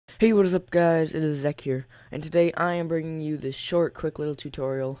Hey, what is up guys, it is Zek here, and today I am bringing you this short, quick little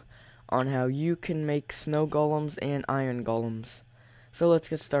tutorial on how you can make snow golems and iron golems. So let's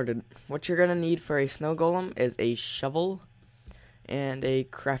get started. What you're going to need for a snow golem is a shovel and a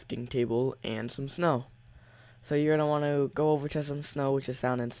crafting table and some snow. So you're going to want to go over to some snow which is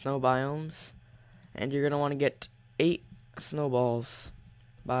found in snow biomes, and you're going to want to get 8 snowballs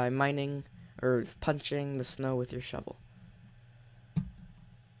by mining or punching the snow with your shovel.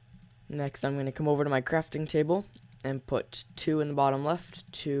 Next, I'm going to come over to my crafting table and put 2 in the bottom left,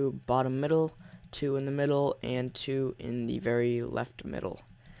 2 bottom middle, 2 in the middle, and 2 in the very left middle.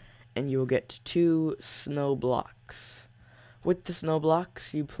 And you will get 2 snow blocks. With the snow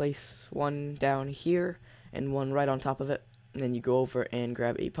blocks, you place one down here and one right on top of it. And then you go over and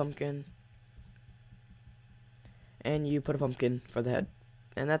grab a pumpkin. And you put a pumpkin for the head.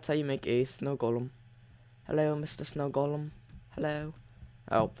 And that's how you make a snow golem. Hello, Mr. Snow Golem. Hello.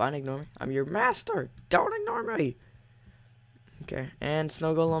 Oh, fine, ignore me. I'm your master. Don't ignore me. Okay, and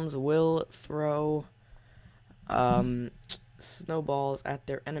snow golems will throw snowballs at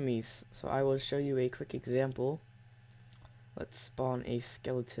their enemies. So I will show you a quick example. Let's spawn a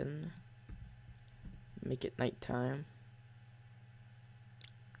skeleton. Make it nighttime.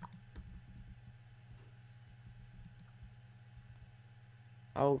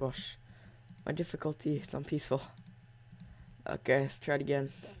 Oh gosh, my difficulty is on peaceful. Okay, let's try it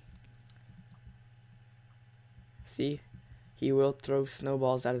again. See? He will throw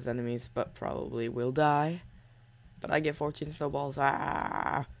snowballs at his enemies, but probably will die. But I get 14 snowballs.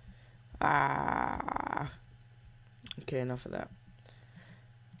 Ah! Ah! Okay, enough of that.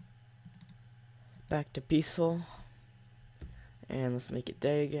 Back to peaceful. And let's make it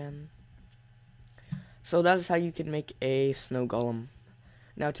day again. So that is how you can make a snow golem.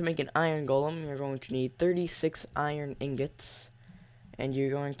 Now to make an iron golem, you're going to need 36 iron ingots, and you're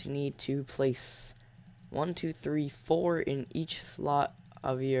going to need to place 1, 2, 3, 4 in each slot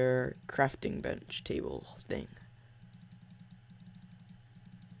of your crafting bench table thing.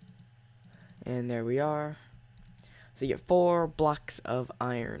 And there we are. So you get 4 blocks of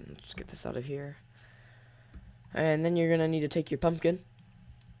iron. Let's get this out of here. And then you're going to need to take your pumpkin,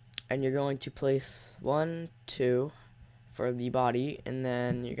 and you're going to place 1, 2 for the body, and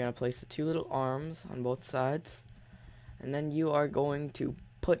then you're going to place the 2 little arms on both sides, and then you are going to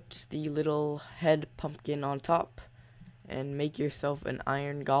put the little head pumpkin on top and make yourself an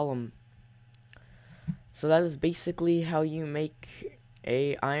iron golem. So that is basically how you make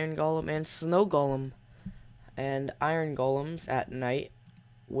a iron golem and snow golem. And iron golems at night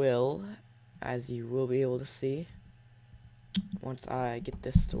will, as you will be able to see once I get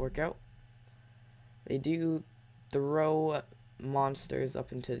this to work out, they do throw monsters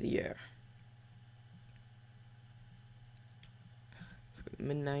up into the air. So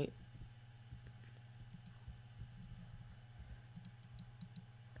midnight.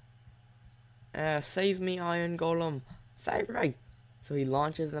 Save me, Iron Golem. Save me. So he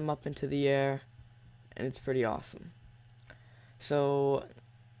launches them up into the air, and it's pretty awesome. So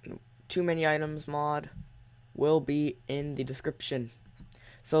Too Many Items mod will be in the description.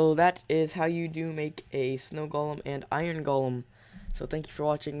 So that is how you do make a snow golem and iron golem. So thank you for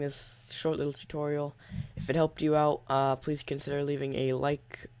watching this short little tutorial. If it helped you out, please consider leaving a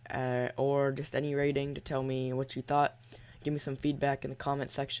like or just any rating to tell me what you thought. Give me some feedback in the comment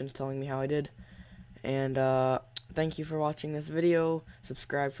sections telling me how I did. And thank you for watching this video.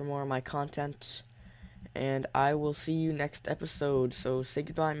 Subscribe for more of my content. And I will see you next episode. So say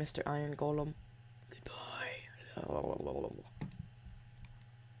goodbye, Mr. Iron Golem. Goodbye.